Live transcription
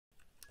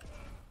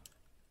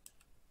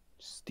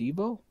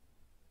Stevo?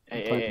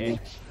 Hey.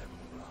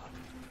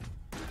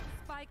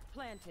 Spike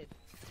planted.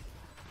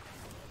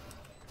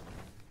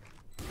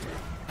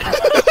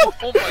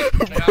 Oh my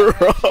god,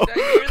 how did I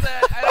hear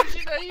that? How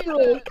did I hear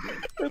that?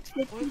 What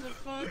the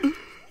fuck?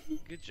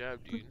 Good job,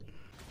 dude.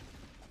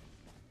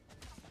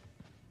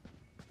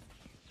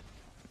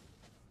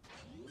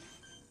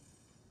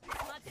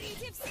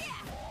 Смотрите все!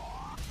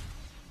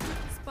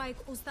 Спайк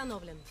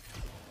установлен.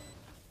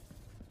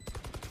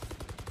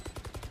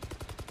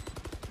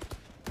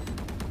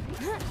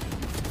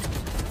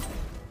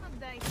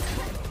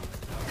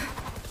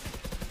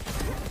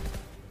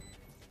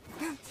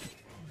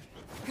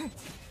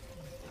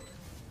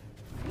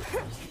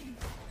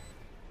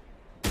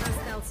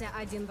 Остался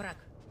один враг.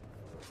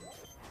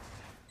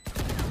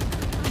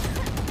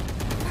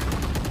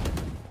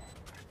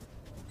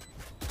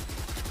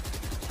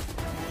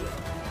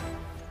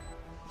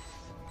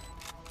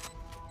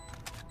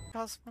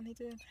 That's what he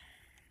did.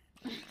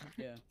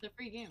 Yeah. It's a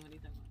free game, what are you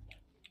talking about?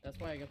 That's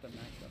why I got the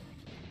max up.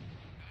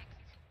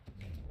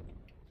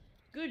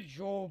 Good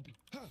job.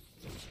 One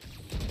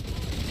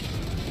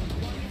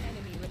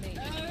enemy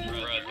remaining.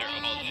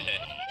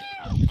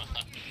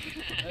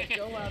 Let's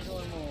go,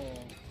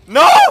 Abnormal.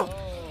 No!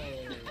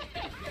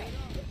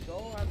 Let's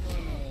go,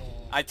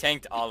 Abnormal. I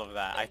tanked all of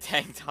that. I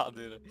tanked all,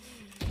 dude.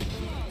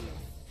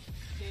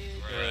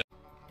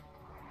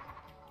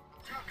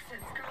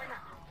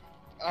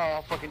 Oh,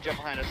 I'll fucking jump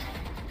behind us.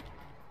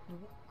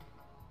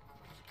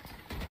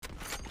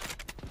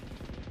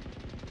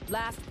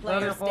 Last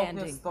player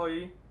standing.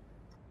 stoi.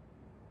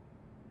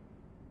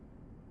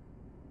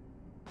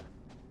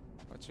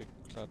 Macie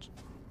klacz.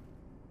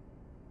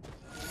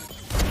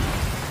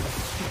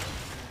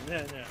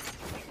 Nie.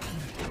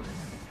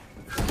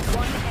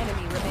 One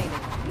enemy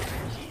remaining.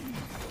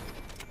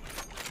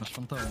 Masz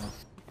fantoma.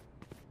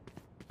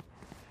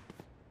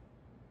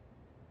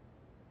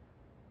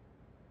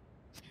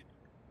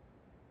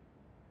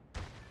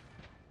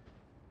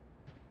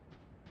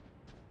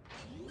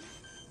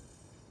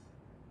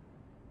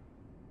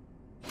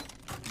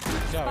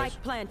 Spike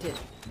planted.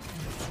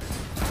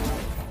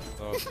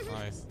 Oh,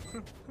 nice.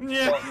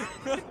 Nie.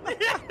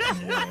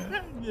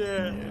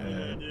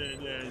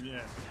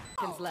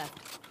 Seconds left.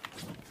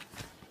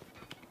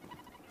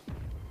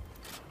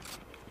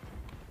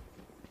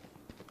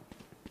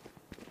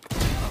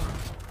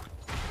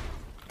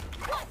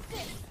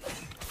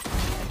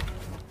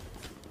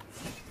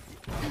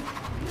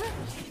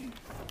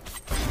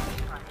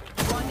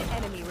 One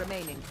enemy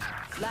remaining.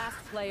 Last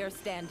player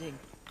standing.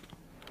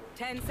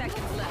 10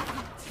 seconds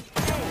left.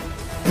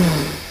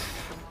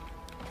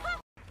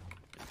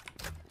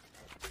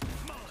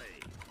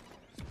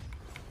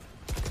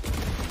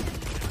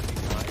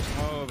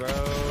 Oh, bro.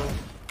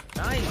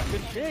 Nice,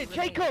 good shit.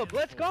 Jacob,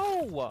 let's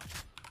go!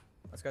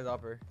 This guy's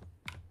upper.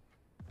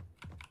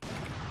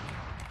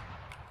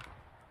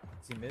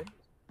 Is he mid?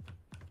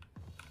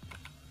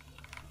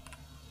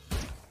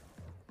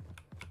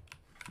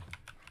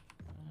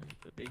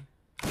 Could be.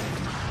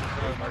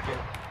 Oh, market.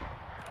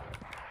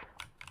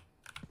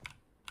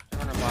 I'm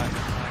gonna buy him,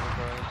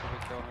 regardless if we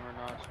kill him or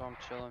not, so I'm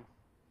chilling.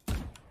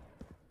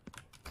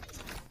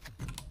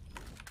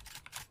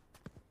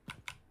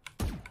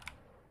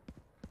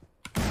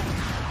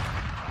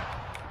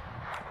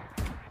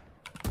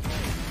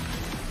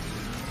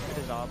 It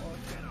is up.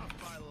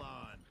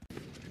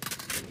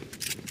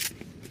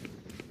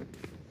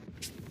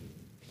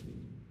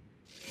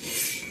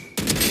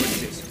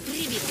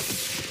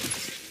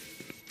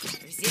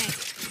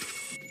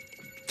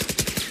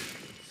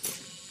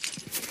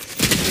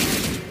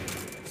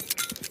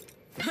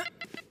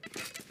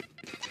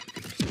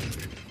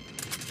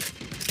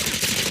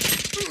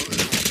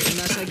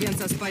 Наш агент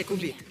со Спайк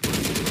убит.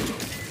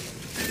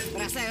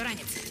 Бросаю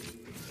ранец.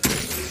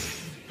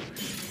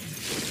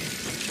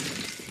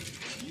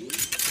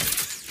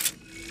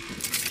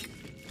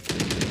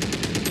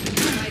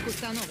 Спайк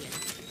установлен.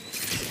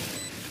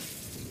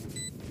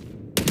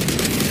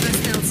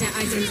 Остался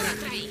один враг.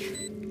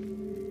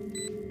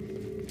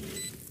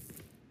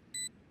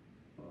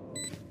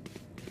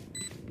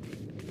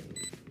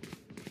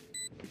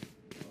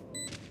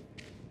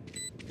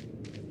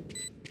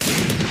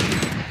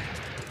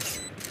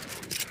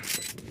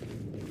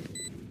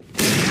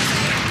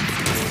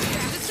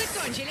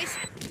 Закончились.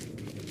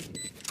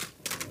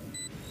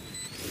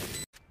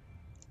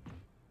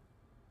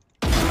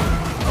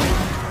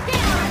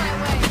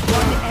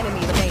 One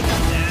enemy remaining.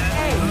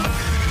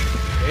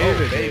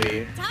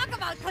 Baby. Talk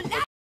about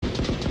collapse.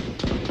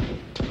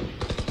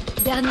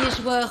 Dernier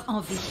joueur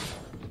en vie.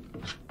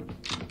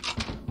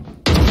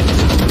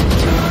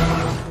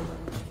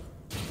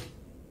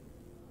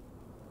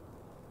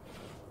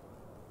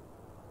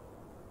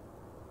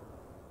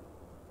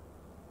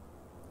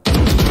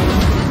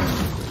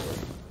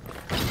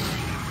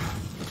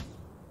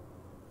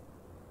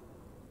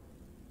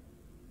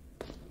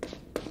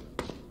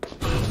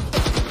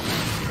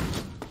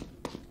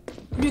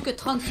 Plus que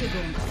 30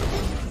 secondes.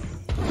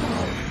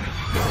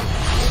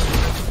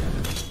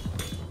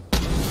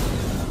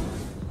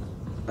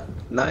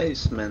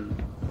 Nice, man.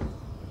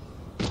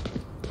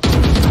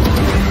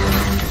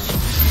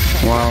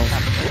 Wow.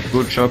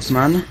 Good job,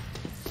 man.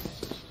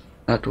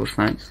 That was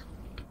nice.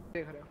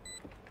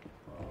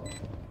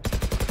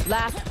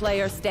 Last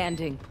player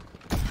standing.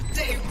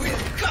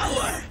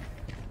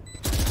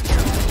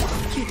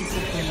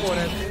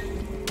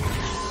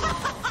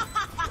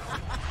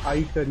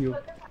 आई करियो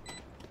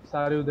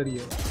सारे उधर ही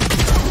है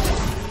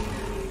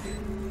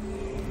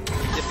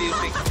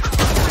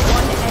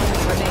One enemy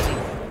remaining.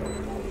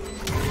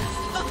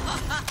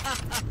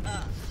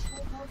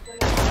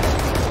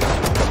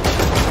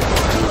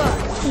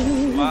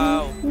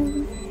 Wow.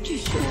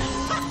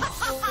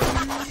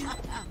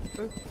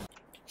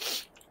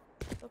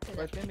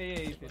 Vai ter meia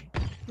aí, filho.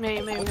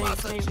 Meio.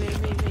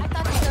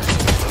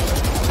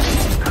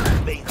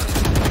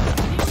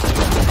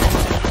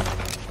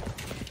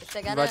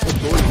 Vai ter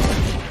dois.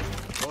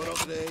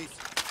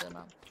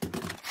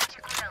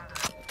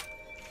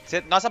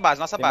 Nossa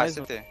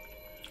base, CT.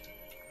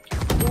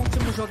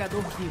 Último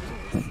jogador vivo.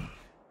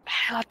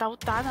 Ela tá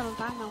ultada, não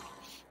tá? Não.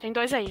 Tem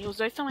dois aí, os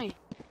dois estão aí.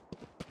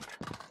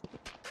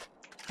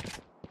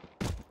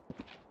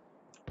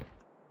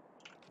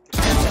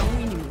 Resta um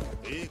inimigo.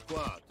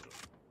 E4.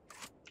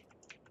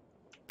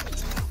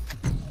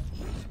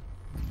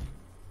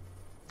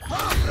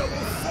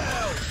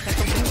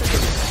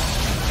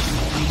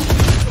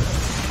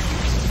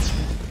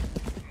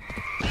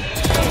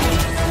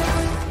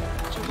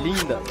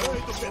 Linda.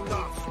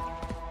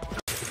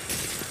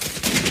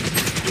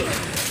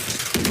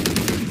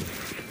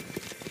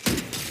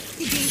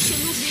 Тебе еще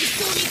нужно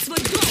исполнить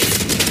свой долг.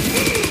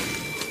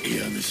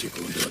 Я на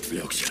секунду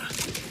отвлекся.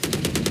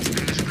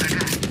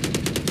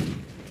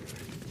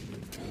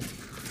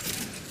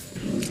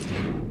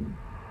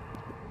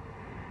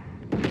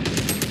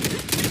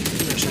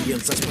 Наш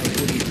агент со спай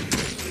курит.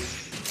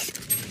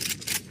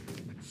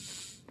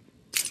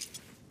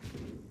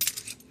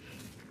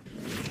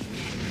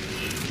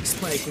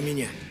 Спайк у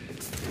меня.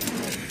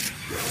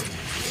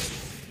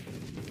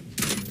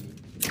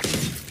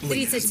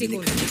 30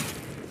 секунд.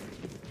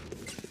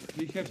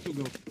 We have to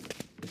go.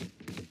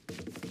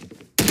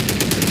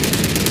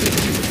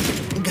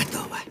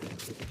 Готово.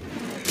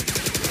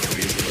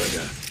 Вижу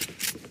врага.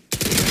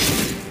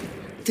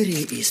 3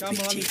 из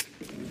 5.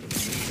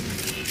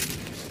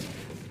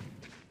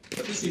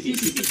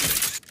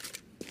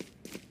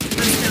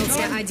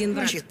 Остался один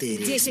враг. 4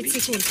 из 10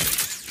 5. секунд.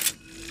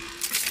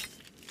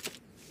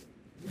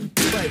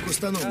 Спайк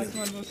установлен.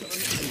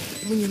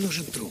 Мне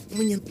нужен труп.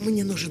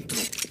 Мне нужен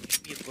труп.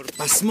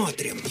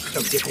 Посмотрим,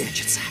 кто где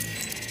прячется.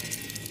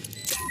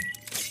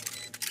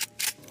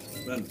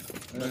 Man,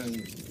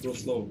 go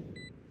slow.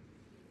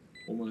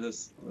 Almost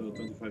has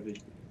 25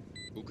 HP.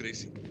 Go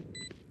crazy.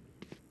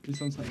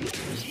 This on side.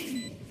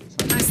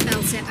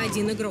 Остался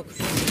один игрок.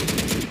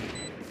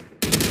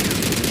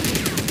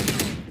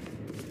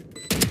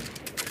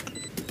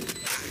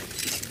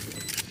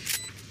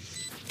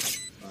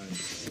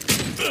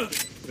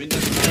 Window.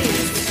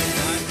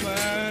 Nice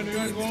man, we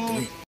are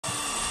goal.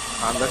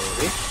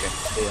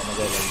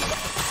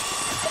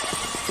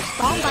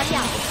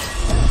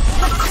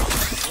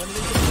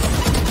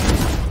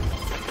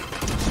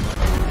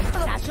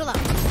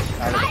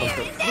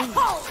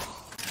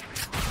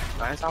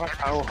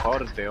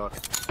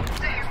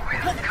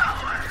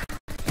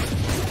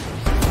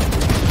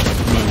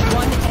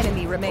 One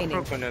enemy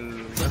remaining.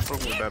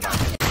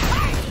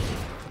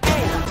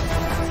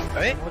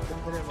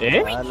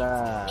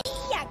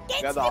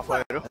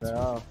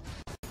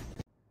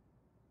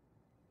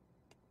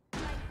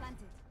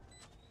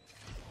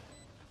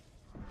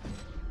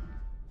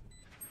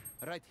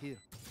 Right here.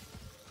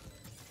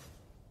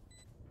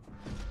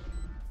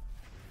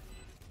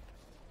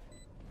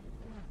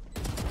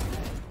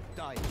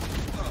 Die.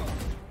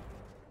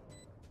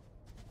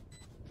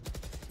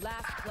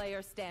 Last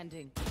player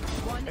standing.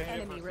 One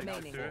enemy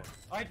remaining.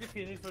 IP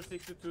finish for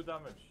 62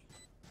 damage.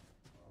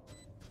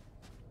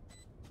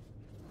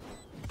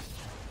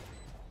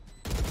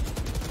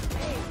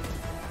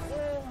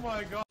 Oh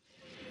my god.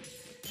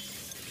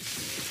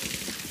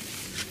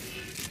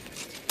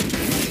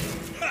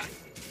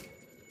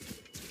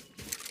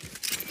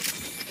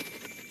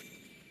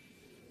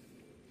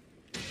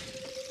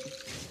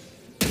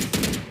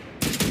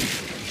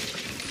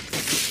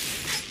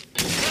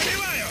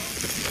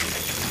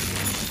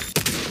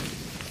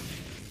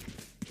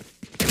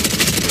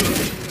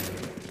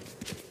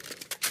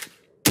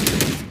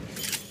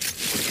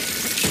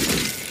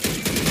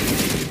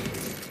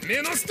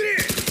 Минус 3!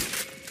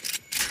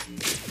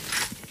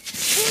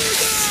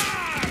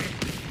 Удар!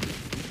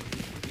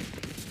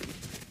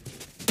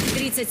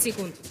 30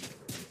 секунд.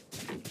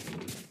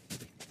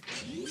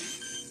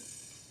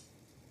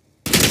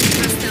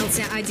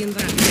 Остался один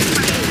враг.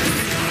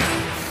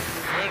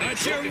 А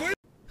чем вы?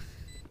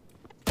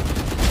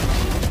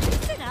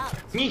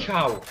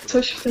 Michał!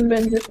 Coś w tym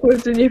będzie,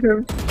 kurde, nie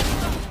wiem.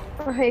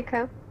 O,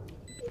 hejka.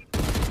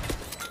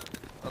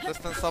 No to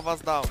jest ten Sowa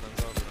z downem,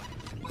 dobra.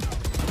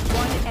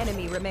 One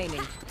enemy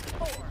remaining.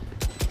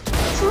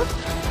 Co?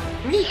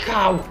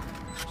 Michał!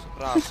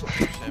 Przepraszam,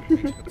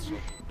 musiałem mieć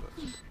headshot.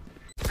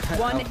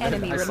 One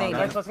enemy remaining.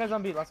 Last guy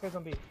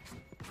zombie.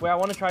 Wait, I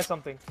want to try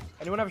something.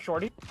 Anyone have a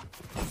shorty?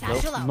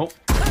 Nope.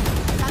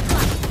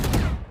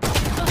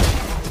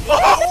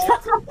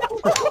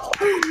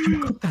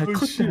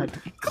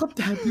 Cut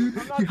that, dude.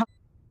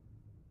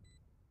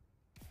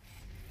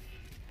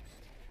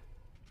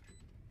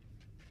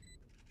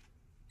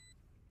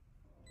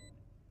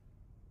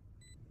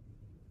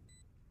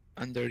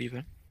 Under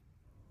even.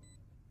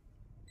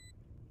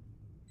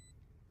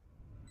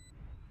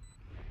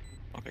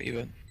 Okay,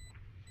 even.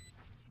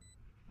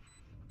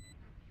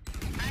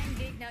 Ein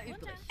Gegner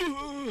übrig.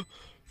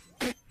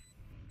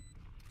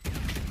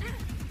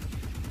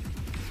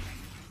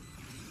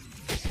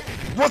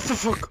 What the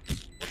fuck?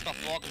 What the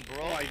fuck,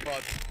 bro? Oh my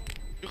god.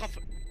 You have.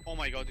 Oh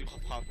my god, you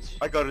have hands.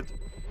 I got it.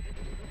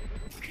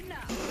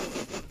 Knapp.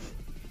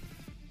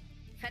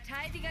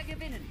 Verteidiger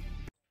gewinnen.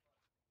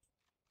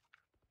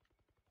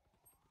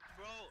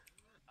 Bro,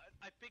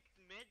 I picked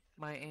mid.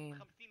 My aim.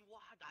 50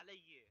 واحد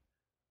علي.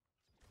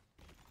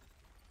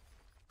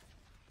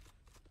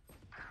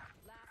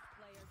 Last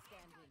player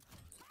standing.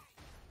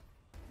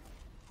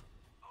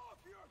 Off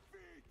your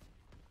feet!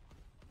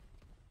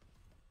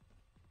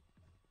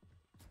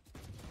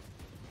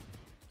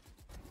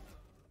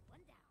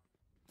 One down.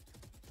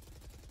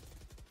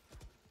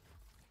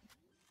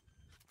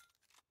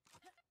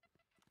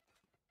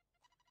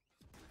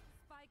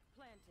 Spike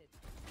planted.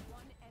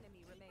 One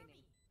enemy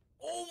remaining.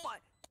 Oh my.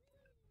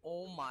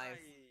 Oh my.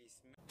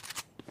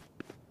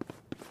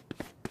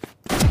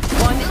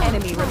 One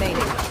enemy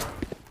remaining.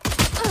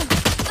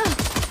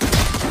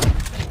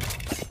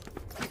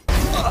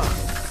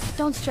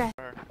 Don't stress.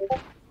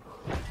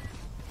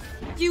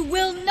 You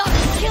will not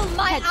kill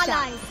my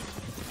ally.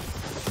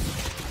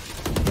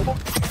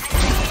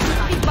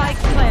 Spike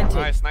planted.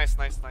 Nice, nice,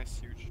 nice, nice,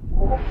 huge.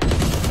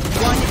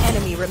 One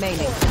enemy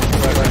remaining.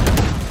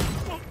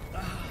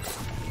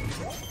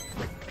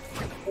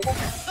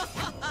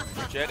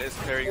 Jet is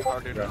carrying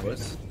harder than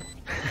this.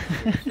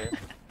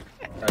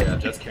 Oh yeah,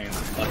 Jet's carrying.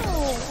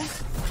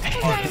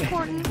 Very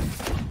important.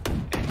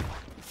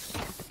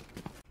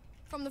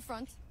 From the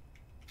front.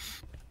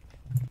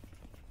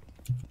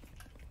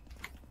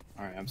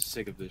 Alright, I'm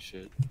sick of this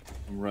shit.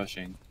 I'm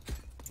rushing.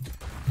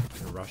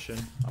 You're Russian?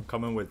 I'm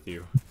coming with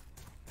you.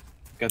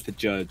 Got the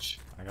judge.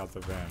 I got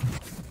the van.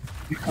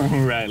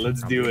 Alright,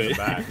 let's do in the it.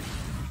 back.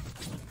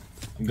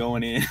 I'm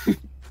going in.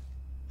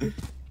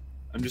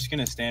 I'm just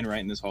gonna stand right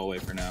in this hallway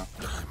for now.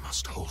 I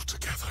must hold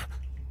together.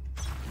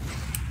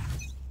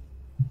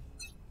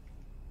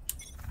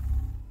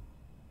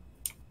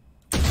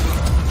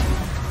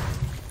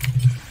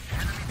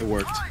 It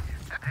worked.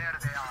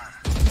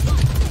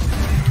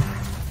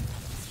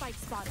 Spike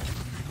spotted.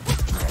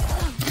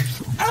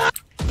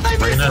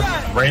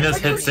 Reyna's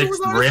hit 6.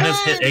 Reyna's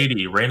hit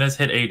 80. Reyna's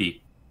hit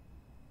 80.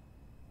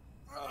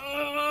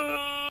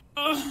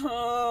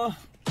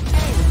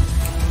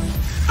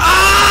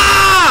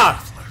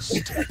 Ah!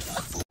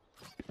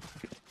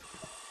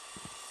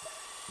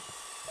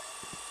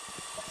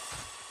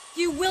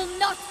 You will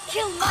not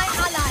kill my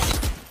ally.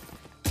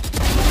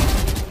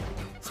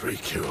 3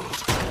 killed.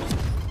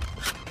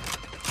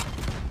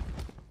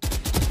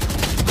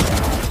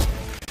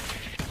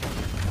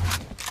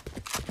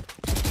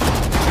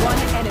 One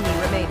enemy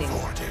remaining.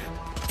 40.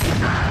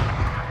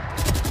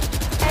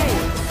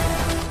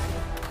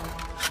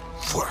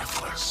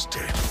 Worthless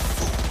dead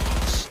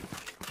fools.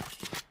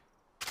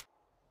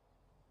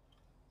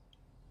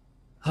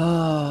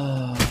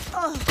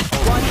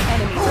 One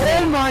enemy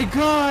remaining. Oh my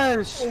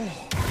gosh!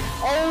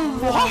 Oh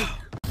my.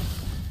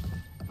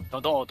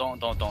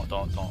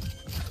 Don't.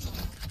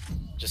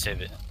 Just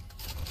save it.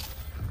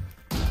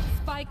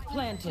 Spike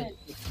planted.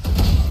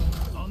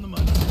 On the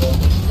money.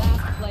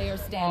 Last player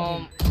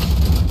standing.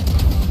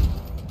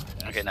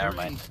 Okay, never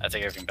mind. I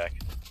take everything back.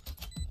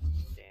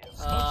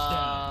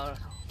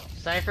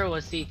 Cypher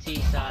was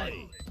CT side.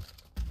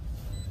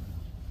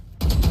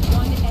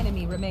 One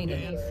enemy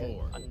remaining.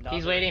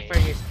 He's waiting for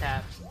his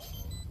tap.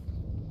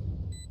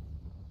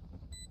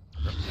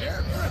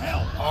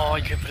 Oh,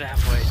 you can put it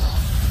halfway.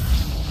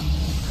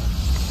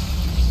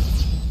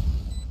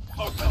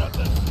 Open up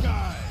the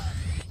sky.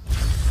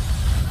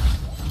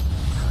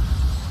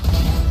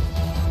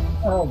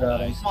 Oh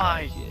god, I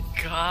My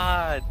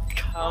god,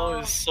 Cow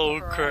is so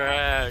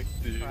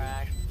cracked, dude.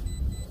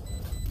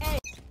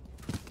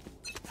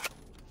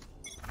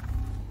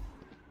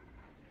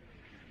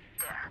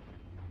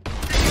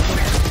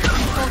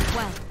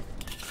 Well.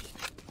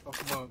 Oh,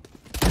 come on.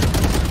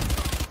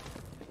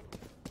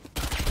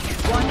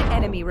 One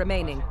enemy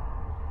remaining.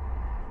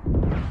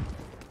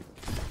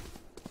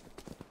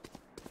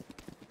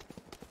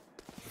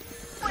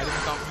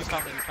 He's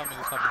coming.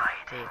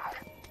 Okay.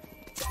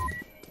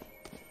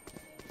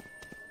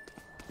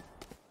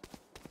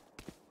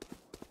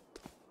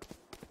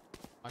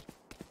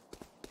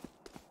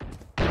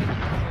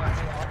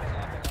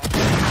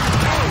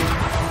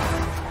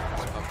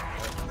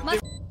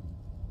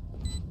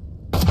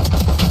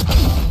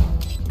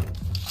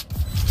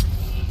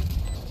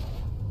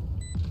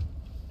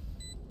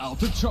 Out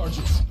the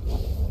charges.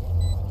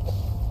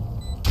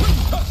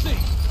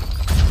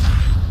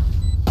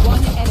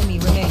 One enemy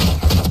remaining.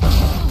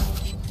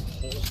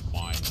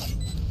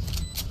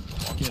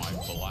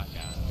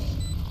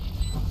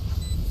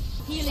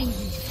 Healing you.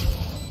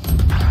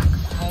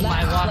 Oh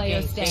my Last player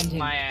walking kicked standing.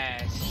 my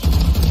ass.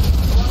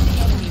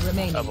 One enemy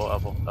remaining.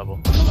 Double.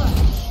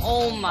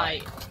 Oh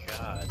my.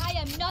 God. I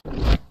am not.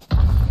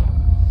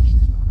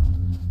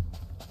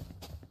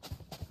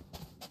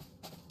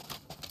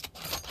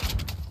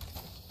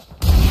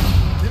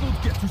 They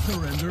don't get to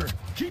surrender.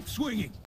 Keep swinging.